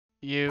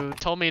You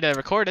told me to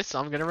record it, so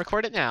I'm gonna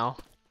record it now.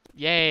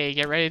 Yay,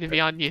 get ready to be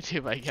on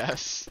YouTube, I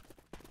guess.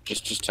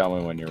 Just tell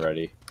me when you're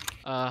ready.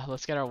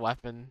 Let's get our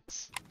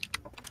weapons.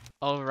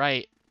 Oh,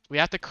 right. We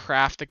have to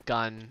craft a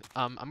gun.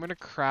 I'm gonna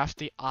craft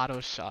the auto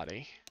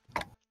shotty.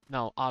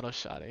 No, auto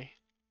shotty.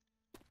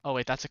 Oh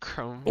wait, that's a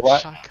chrome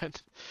shotgun.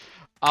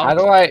 How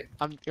do I?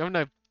 I'm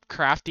gonna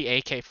craft the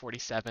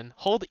AK-47.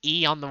 Hold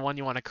E on the one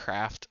you want to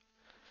craft.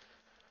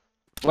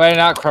 Wait,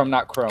 not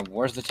chrome.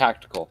 Where's the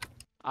tactical?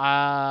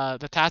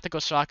 The tactical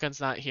shotgun's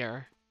not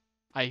here.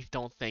 I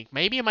don't think.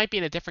 Maybe it might be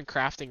in a different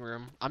crafting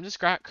room. I'm just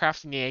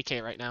crafting the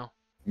AK right now.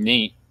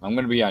 Neat. I'm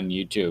gonna be on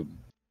YouTube.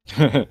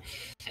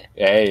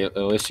 Hey, at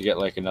least you get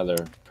like another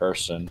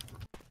person.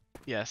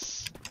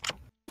 Yes.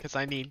 Because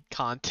I need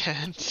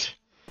content.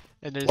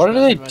 And there's What are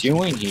they much...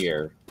 doing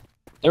here?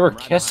 They were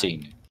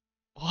kissing.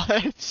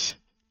 What?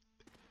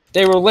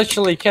 They were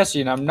literally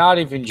kissing. I'm not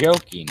even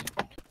joking.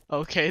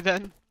 Okay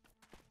then.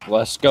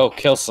 Let's go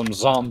kill some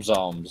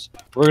zomzoms.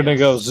 We're gonna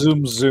go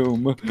zoom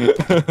zoom.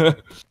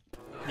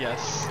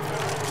 Yes.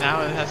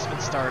 Now it has been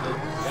started.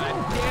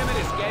 God damn it,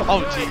 it's getting Oh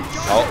good.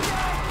 jeez. Oh.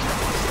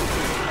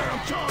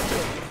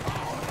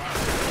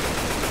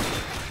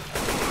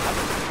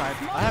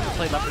 I haven't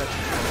played Left 4 Dead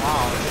in a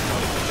while.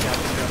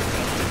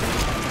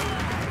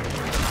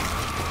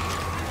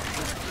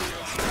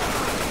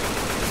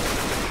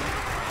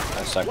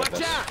 I suck at this.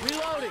 Watch out!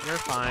 Reloading! You're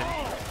fine.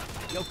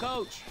 Yo,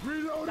 coach.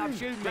 Stop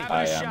shooting me.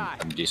 I am.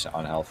 I'm decent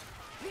on health.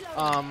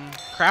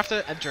 Craft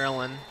an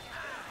adrenaline.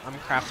 I'm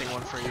crafting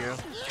one for you.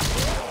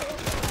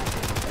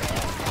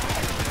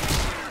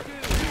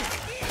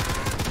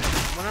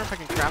 I wonder if I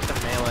can craft a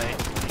melee. Let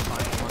me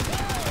find one.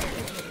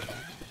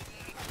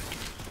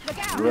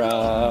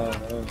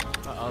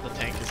 Uh-oh, the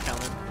tank is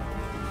coming.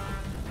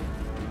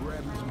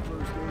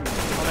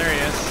 Oh, there he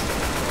is.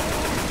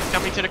 He's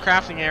coming to the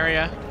crafting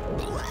area.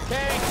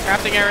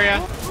 Crafting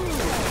area.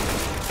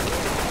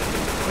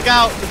 Look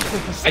out!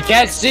 I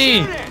can't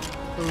see!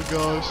 Oh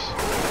gosh.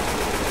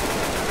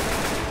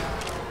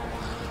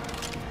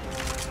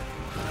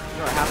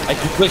 I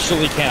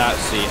literally cannot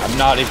see. I'm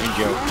not even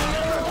joking.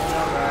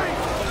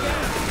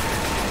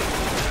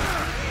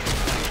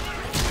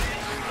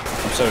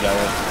 I'm so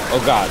dead.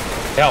 Oh god.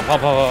 Help,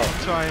 help, help,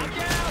 help. Trying.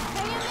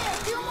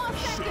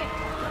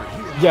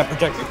 Yeah,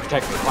 protect me,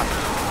 come on.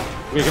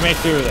 We can make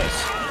through this.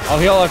 I'll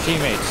heal our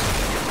teammates.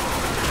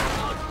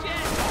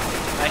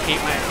 I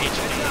hate my HP.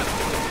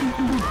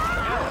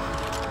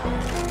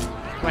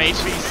 My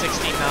HP is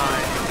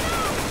 69.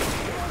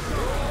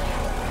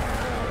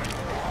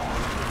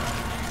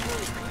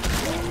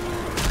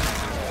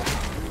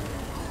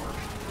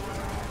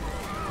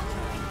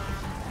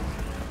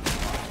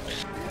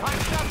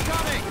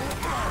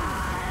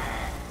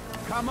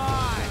 Come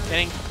on!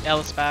 Getting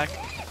Ellis back.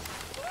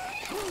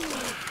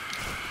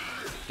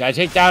 Did I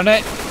take down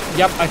it?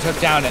 Yep, I took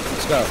down it.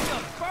 Let's go.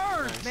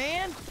 Bird,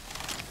 man!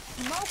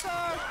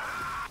 Smoker!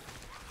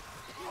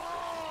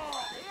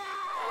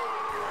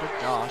 Good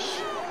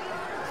gosh.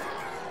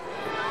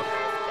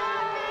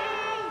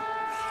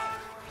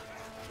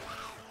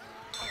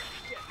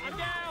 I'm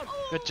down!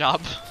 Good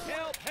job.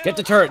 Help! Get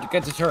the turret,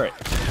 get the turret.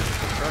 Good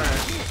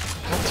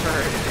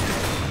turret.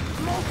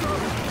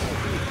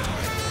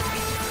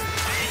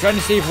 Trying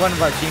to save one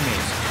of our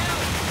teammates.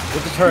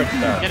 Get the turret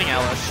there. Getting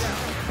Ellis.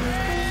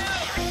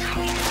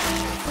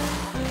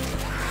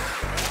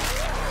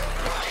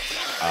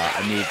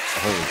 I need.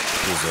 Holy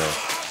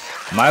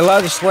Jesus. Am I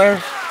allowed to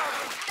swear?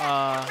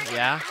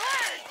 Yeah.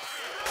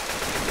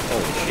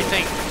 Holy What do you shit.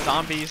 think?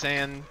 Zombies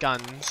and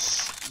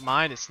guns.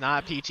 Mine is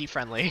not PG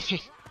friendly.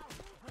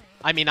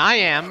 I mean, I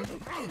am.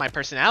 My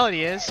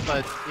personality is,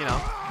 but, you know.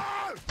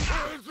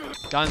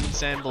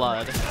 Guns and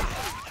blood.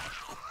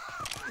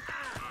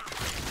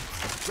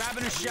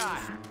 Grabbing a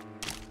shot.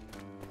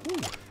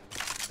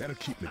 That'll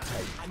keep me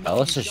tight.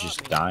 Ellis is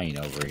just dying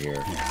over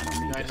here.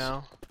 I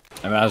know.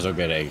 I might as well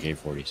get an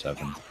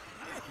AK-47.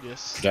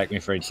 Yes. Protect me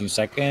for 18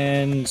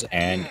 seconds,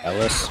 and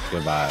Ellis,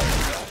 goodbye.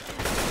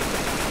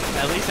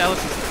 At least Ellis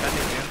is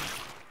defending you.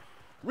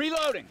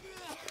 Reloading!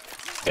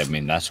 I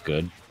mean, that's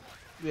good.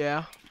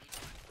 Yeah.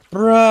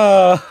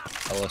 Bruh!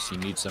 Ellis, you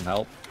need some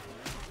help?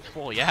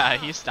 Well, yeah,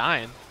 he's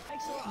dying.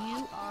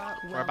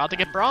 We're about to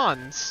get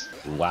bronze.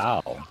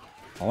 Wow.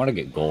 I want to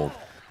get gold.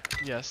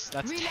 Yes,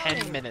 that's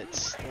 10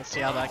 minutes. We'll see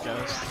how that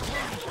goes.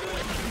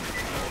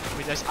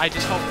 I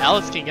just hope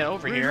Ellis can get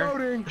over here.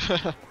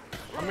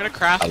 I'm gonna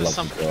craft I love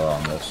some. the door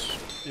on this.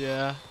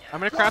 Yeah, I'm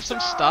gonna craft some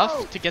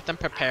stuff to get them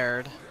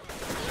prepared.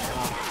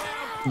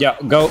 Yeah,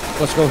 go.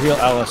 Let's go heal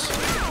Ellis.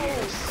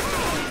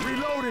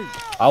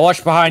 I'll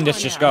watch behind us.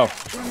 Just go.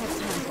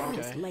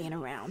 Okay. Laying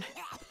around.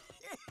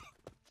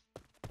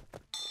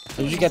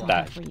 Where did you get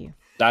that?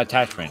 That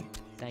attachment.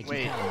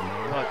 Wait,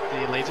 look,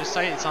 the laser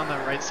sight, it's on the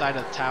right side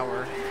of the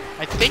tower.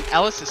 I think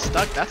Ellis is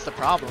stuck, that's the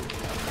problem.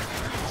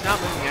 He's not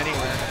moving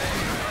anywhere.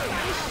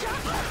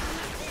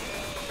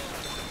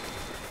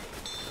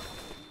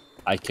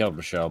 I killed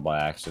Michelle by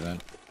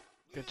accident.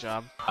 Good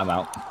job. I'm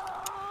out.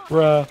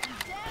 Bruh.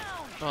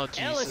 Oh,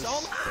 Ellis,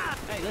 Jesus.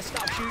 hey, let's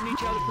stop shooting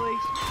each other,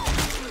 please.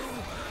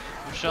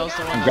 You're Rochelle's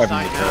the one I'm that's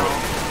grabbing dying the now.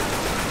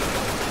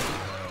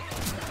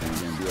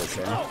 You gonna be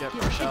okay? Get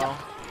Rochelle.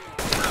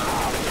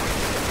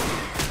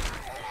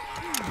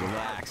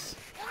 Relax.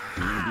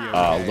 You're gonna be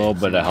A okay. little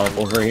bit of help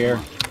over here.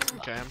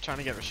 Okay, I'm trying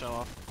to get Rochelle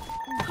off.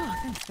 Oh,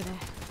 thanks for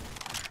that.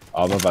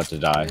 Oh, I'm about to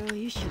die. Girl,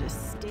 you should have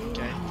stayed.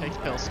 Okay, take the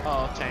pills.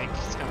 Oh, tank.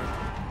 It's coming.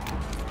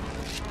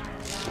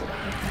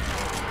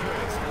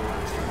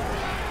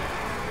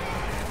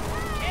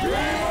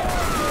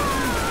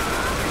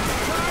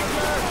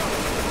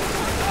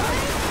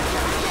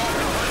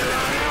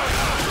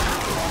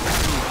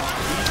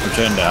 I'm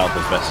trying to help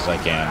as best as I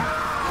can.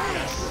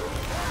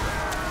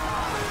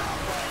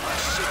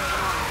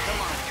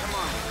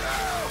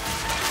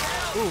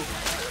 Ooh,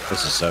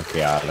 This is so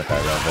chaotic. I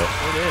love it.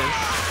 it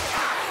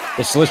is.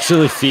 This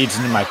literally feeds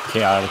into my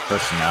chaotic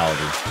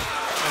personality.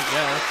 I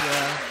guess,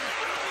 yeah.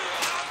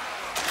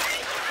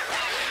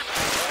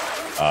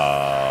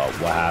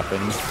 What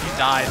happened? You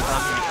died, so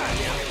I'm gonna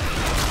kill you.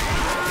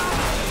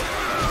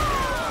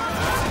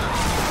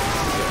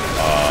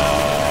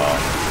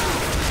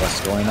 What's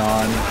going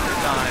on?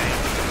 You're dying.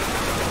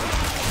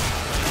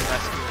 I'm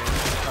rescuing.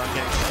 I'm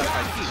getting stuck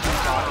by these two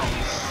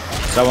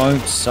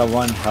zombies.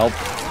 Someone help.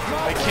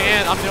 I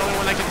can't. I'm the only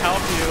one that can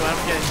help you.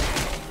 I'm getting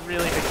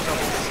really big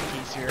trouble with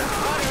skis here.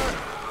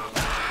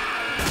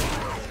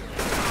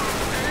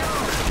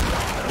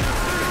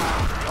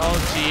 Oh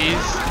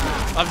jeez.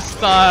 I'm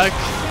stuck.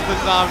 The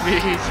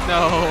zombies.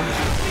 No.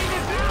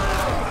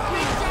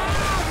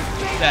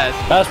 Dead.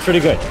 That's pretty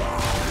good.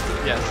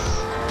 Yes.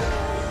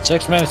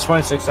 6 minutes,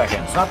 26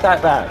 seconds. Not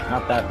that bad.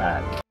 Not that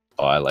bad.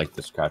 Oh, I like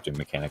this crafting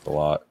mechanic a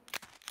lot.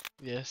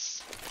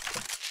 Yes.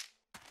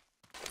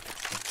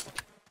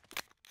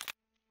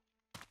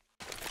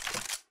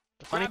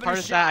 The funny Grabbing part a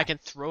is that I shot. can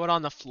throw it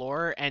on the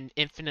floor and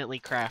infinitely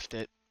craft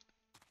it.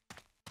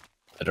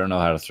 I don't know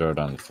how to throw it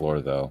on the floor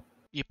though.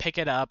 You pick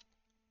it up.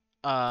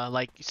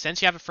 Like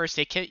since you have a first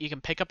aid kit, you can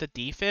pick up the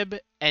defib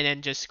and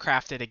then just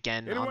craft it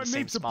again on the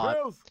same spot.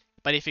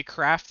 But if you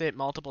craft it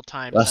multiple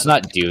times, Let's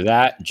then- not do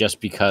that just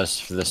because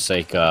for the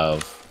sake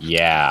of,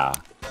 yeah.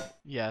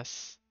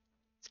 Yes.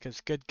 It's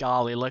because good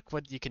golly, look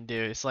what you can do.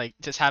 It's like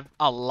just have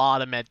a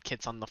lot of med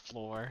kits on the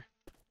floor.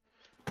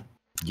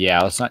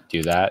 Yeah, let's not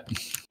do that.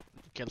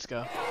 Okay, let's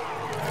go.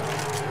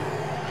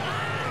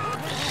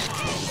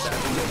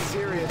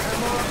 Serious.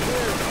 Ammo up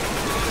here.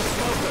 Get the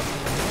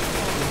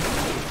smoker.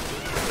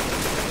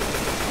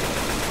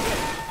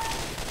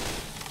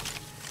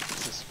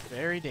 This is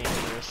very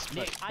dangerous. But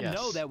Nick, I yes.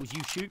 know that was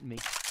you shooting me.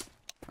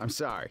 I'm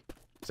sorry.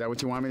 Is that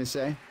what you want me to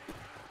say?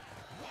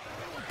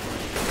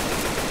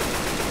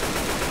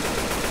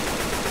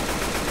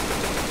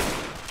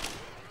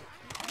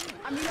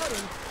 I'm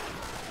reloading.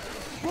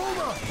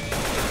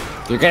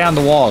 They're getting on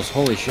the walls.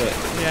 Holy shit.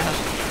 Yeah.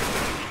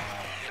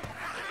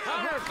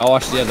 I'll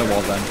watch the other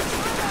wall then.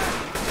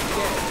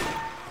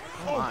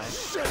 Oh my.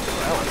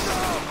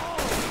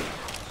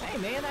 Hey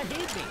man, that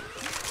hit me.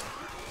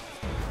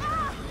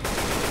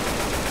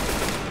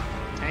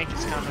 Tank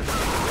is coming.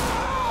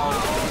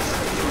 Oh,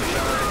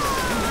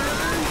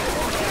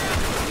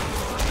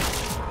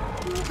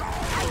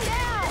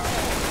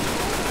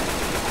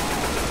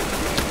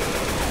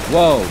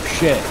 Whoa,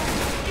 shit.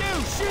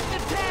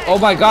 Oh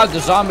my god, the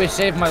zombie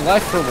saved my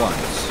life for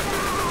once.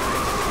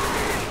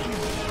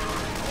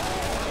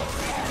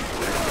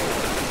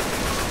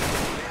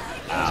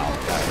 Ow,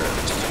 that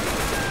hurts.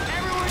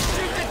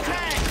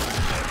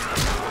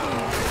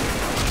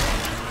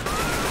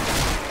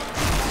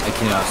 I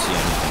cannot see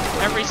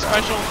anything. every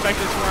special effect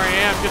is where I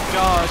am. Good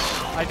gosh.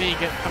 I need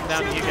to come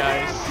down to you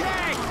guys.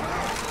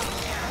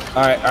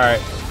 Alright,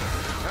 alright.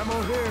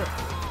 Ammo here.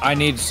 I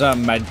need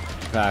some med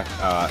pack.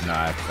 No,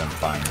 actually, I'm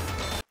fine.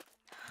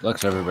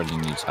 Looks everybody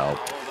needs help.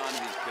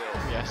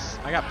 Yes,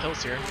 I got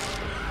pills here.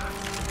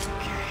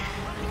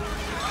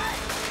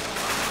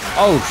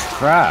 Oh,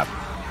 crap.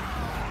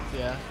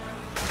 Yeah.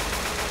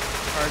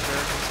 Charger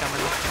is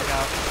coming. Look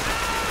out.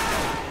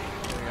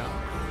 There we go.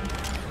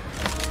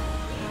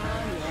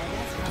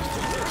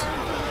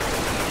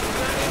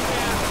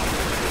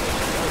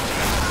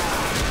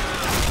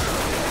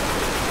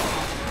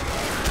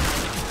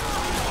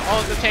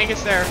 Oh, the tank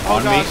is there. Oh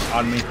On gosh. me,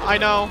 on me. I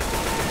know.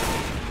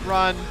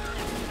 Run.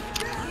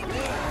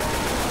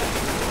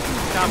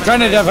 I'm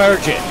trying to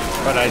diverge it,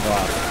 but I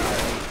lost.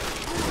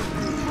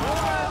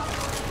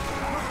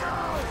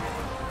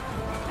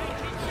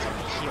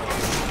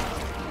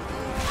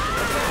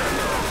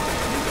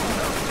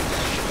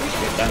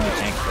 Get down the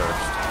tank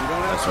first.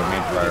 That's our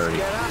main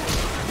priority.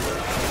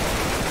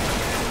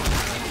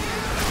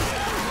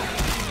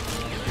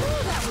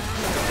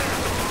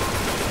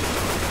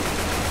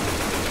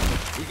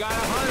 We got a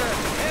hunter.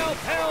 Help,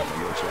 help.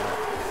 Watch out.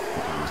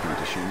 He's going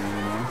to shoot me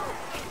anymore.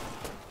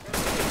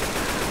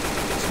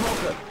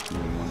 Smoker. You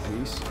in one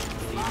piece?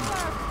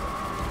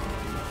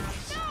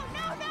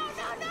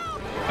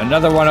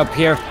 Another one up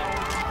here.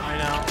 I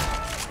know.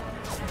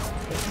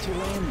 It's too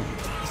late.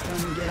 It's time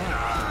to get out.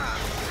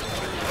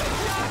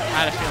 I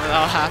had a feeling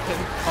that'll happen.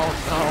 Oh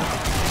no.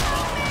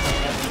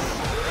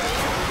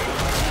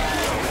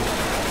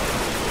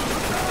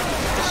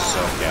 This is so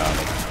so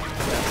chaotic.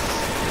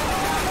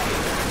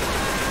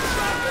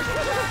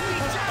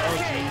 Oh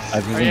jeez. Are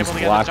you Everything's able to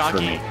get the black for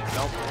jockey? me.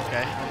 Nope.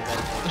 Okay.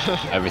 I'm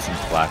dead.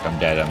 Everything's black. I'm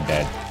dead. I'm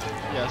dead.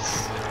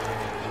 Yes.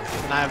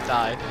 And I have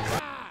died.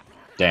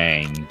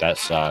 Dang, that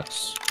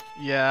sucks.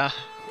 Yeah.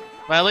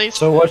 But at least.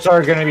 So what's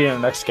our gonna be in the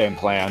next game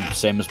plan?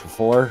 Same as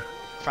before?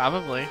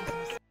 Probably.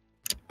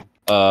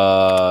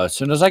 As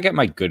soon as I get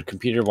my good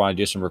computer, want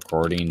to do some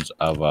recordings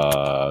of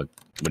what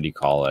do you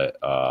call it?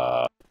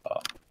 What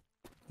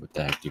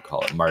the heck do you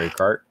call it? Mario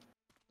Kart.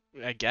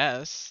 I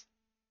guess.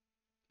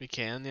 We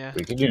can, yeah.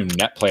 We could do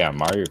net play on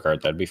Mario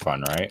Kart. That'd be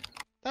fun, right?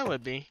 That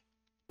would be.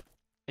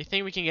 I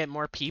think we can get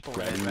more people in,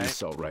 Grabbing the right?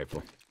 assault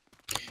rifle.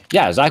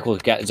 Yeah, Zach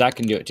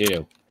can do it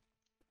too.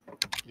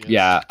 Yes.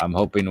 Yeah, I'm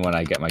hoping when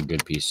I get my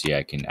good PC,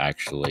 I can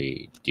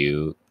actually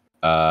do.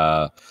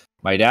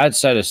 My dad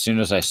said as soon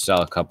as I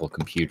sell a couple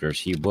computers,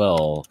 he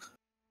will.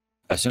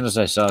 As soon as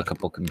I sell a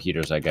couple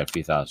computers, I get a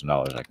few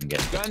 $1,000s. I can get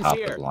the Guns top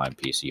here. of the line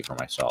PC for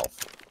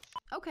myself.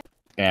 Okay.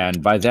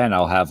 And by then,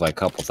 I'll have like a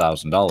couple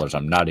 $1,000s.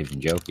 I'm not even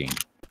joking.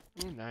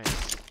 Ooh,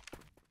 nice.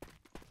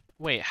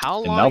 Wait, how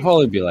And long? that'll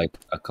probably be like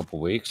a couple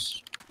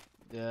weeks.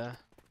 Yeah.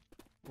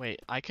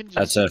 Wait, I could just.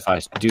 That's if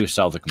I do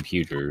sell the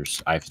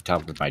computers. I have to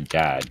talk with my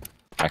dad,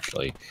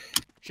 actually.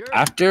 Sure.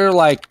 After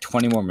like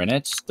 20 more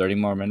minutes, 30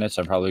 more minutes,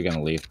 I'm probably going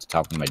to leave to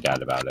talk with my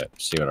dad about it.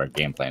 See what our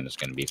game plan is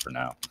going to be for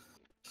now.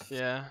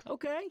 Yeah.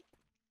 Okay.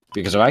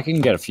 Because if I can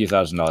get a few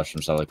 $1,000s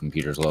from selling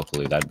computers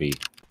locally, that'd be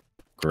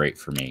great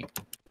for me.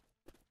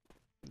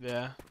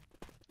 Yeah.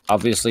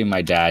 Obviously,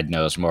 my dad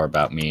knows more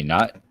about me.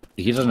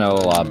 He doesn't know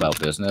a lot about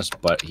business,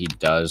 but he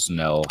does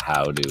know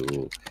how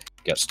to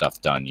get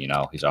stuff done, you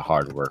know? He's a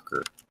hard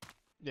worker.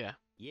 Yeah.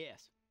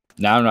 Yes.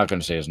 Now, I'm not going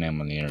to say his name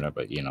on the internet,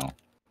 but, you know,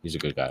 he's a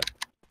good guy.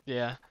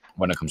 Yeah.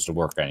 When it comes to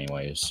work,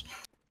 anyways.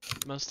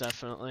 Most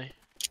definitely.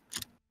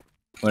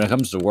 When it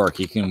comes to work,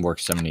 he can work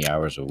 70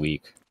 hours a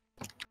week.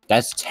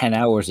 That's 10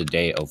 hours a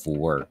day of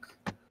work.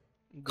 Yeah.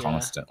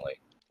 Constantly.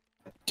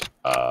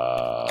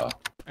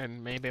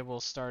 And maybe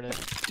we'll start it.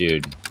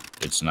 Dude,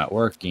 it's not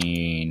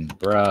working.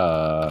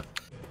 Bruh.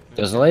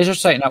 Does the laser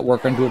sight not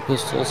work on dual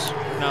pistols?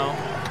 No.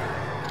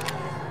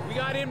 We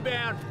got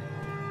inbound.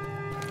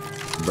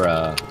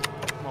 Bruh.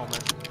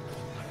 Moment.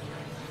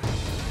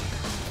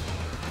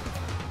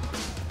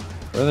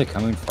 Where are they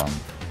coming from?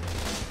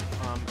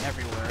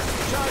 Everywhere.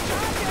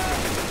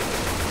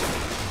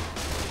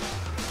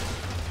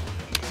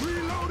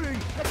 Reloading.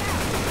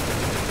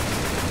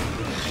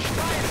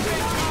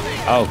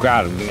 Oh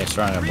god, I'm getting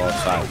surrounded on both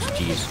sides.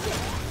 Jeez.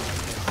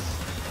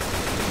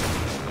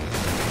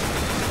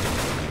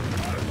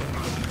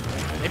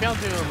 Maybe I'll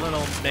do a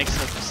little mix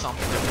of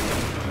something.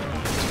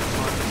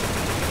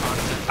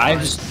 I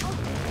just...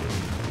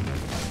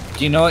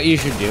 Do you know what you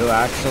should do,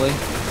 actually?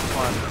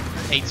 What?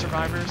 8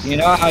 survivors? You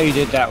know how you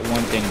did that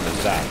one thing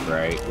with Zach,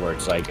 right? Where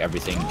it's like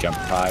everything jumped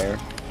higher?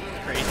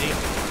 Crazy.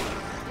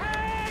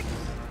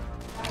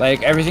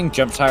 Like, everything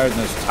jumps higher and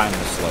this time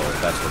is slower.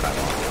 That's what I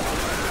want.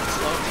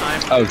 Slow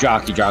time. Oh,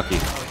 jockey.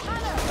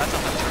 That's a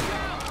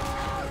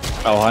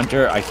hunter. Oh,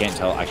 Hunter? I can't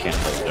tell the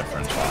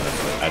difference,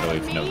 honestly. I don't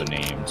even know the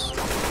names.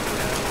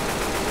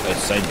 It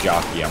said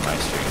jockey on my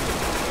stream.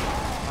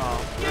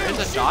 Oh, there is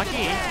a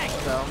jockey,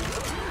 though,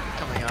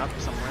 coming up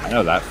somewhere. I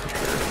know that for sure.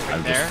 I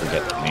Right there? just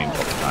forget the names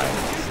all the time.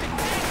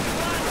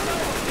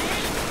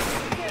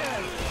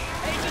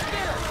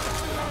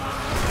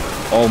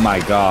 Oh my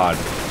god.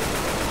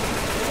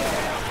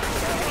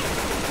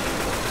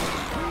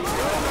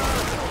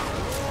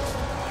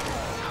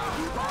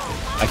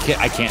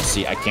 I can't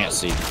see. I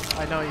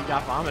know you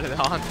got vomited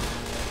on.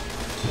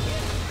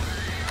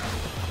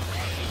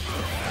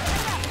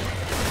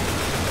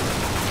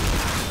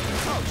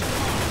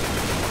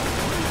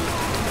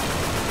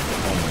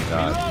 Oh my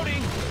god.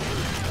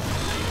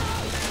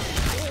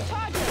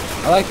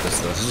 I like this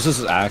though. This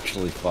is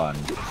actually fun.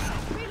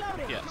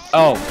 Yes.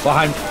 Oh,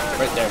 behind,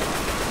 right there.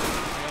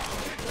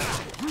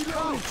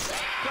 Reloading.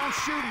 Don't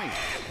shoot me.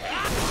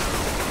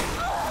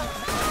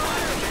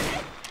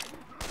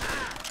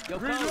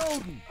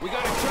 Reloading. We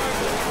got a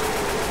target.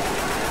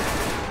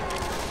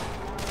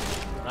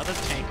 Another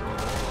tanker.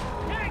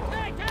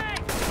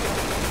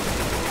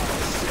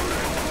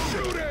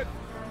 Shoot it.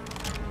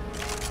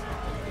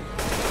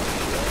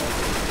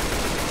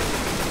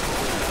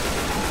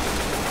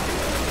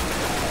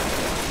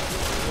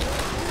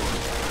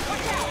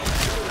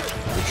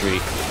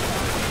 Retreat.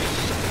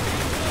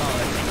 Oh,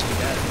 that tank's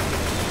dead.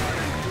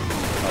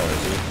 Oh,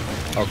 is he?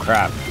 Oh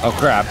crap. Oh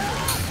crap.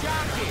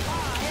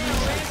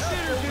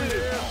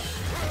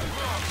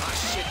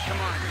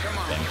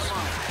 Thanks.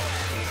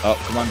 Oh,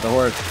 come on, the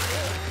horde.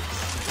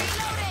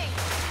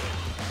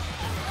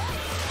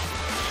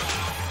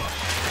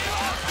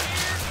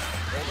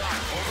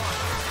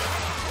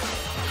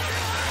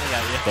 I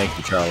got you. Thank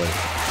you, Charlie.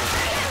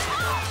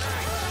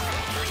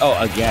 Oh,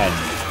 again.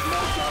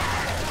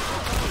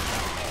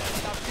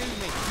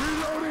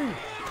 Reloading.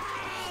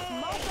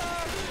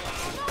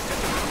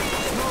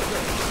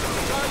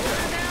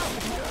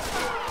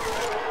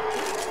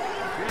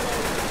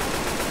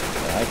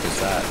 What the heck is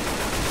that?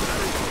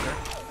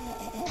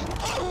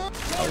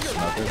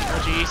 Oh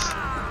jeez.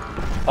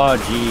 Oh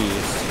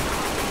jeez.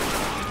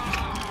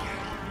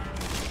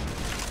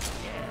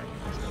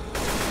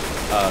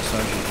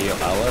 Someone should heal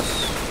Ellis,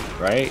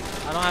 right?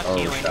 I don't have Or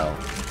healing. Rochelle.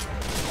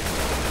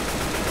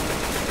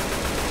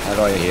 How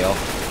do I heal?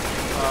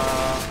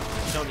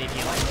 You don't need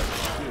healing.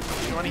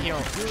 If you want to heal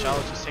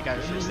Rochelle, just take out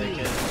your first aid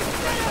kit.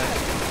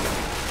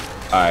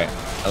 Alright,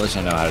 at least I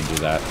know how to do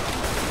that.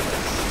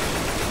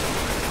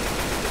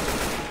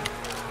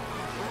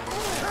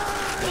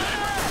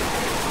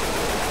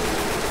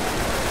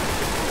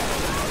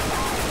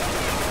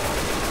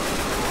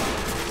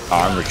 Oh,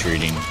 I'm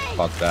retreating.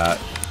 Fuck that.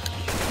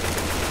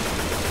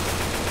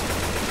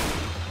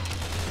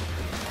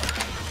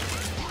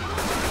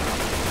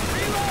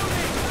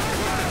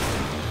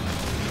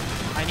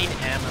 I need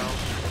ammo.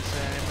 Is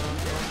there ammo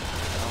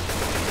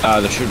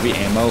here? There should be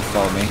ammo.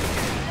 Follow me.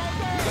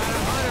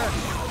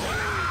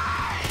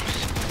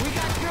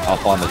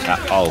 Up on the top.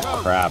 Oh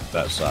crap,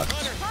 that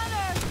sucks.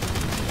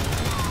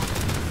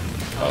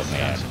 Oh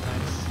man.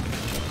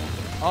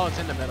 Nice. Oh, it's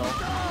in the middle.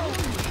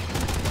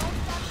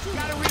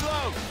 Gotta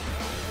reload.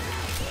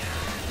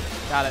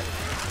 Got it.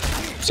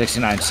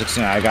 69,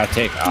 69. I gotta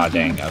take. Oh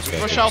dang, I was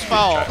gonna. Rochelle take a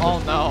fell. screenshot. Oh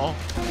no.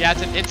 Yeah,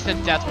 it's an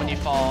instant death when you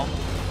fall.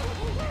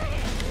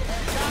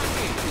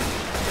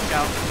 Look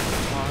out.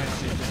 Oh, I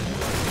see.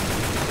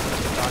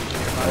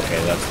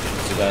 Okay, that's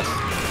to death.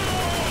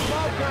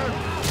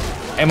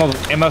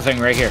 Ammo thing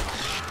right here.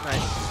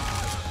 Nice.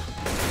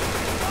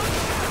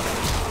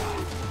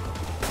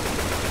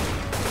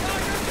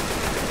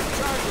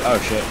 Oh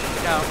shit.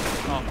 Look out.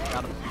 Oh,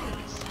 got him.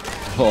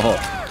 Oh,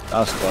 that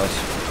was close.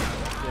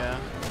 Yeah.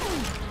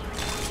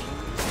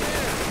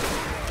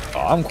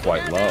 Oh, I'm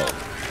quite low.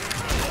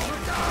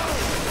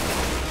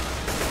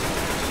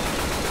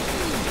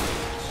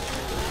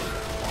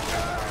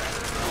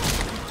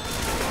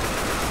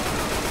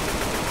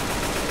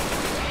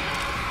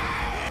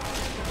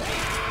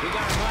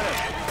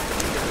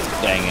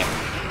 Dang it.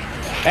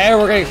 Hey,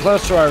 we're getting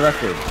close to our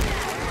record.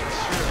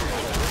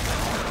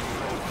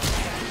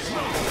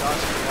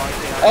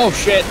 Oh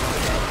shit.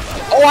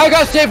 Oh, I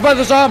got saved by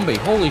the zombie.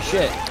 Holy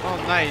shit. Oh,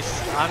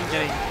 nice. I'm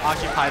getting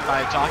occupied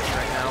by a jockey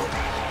right now.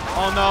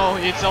 Oh no,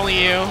 it's only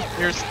you.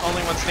 You're the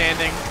only one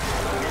standing.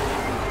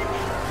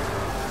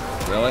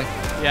 Really?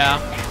 Yeah,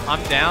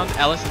 I'm down.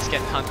 Ellis is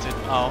getting hunted.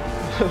 Oh.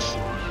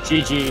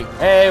 GG.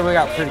 Hey, we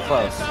got pretty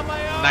close. On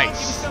my own.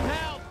 Nice. Give me some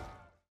help.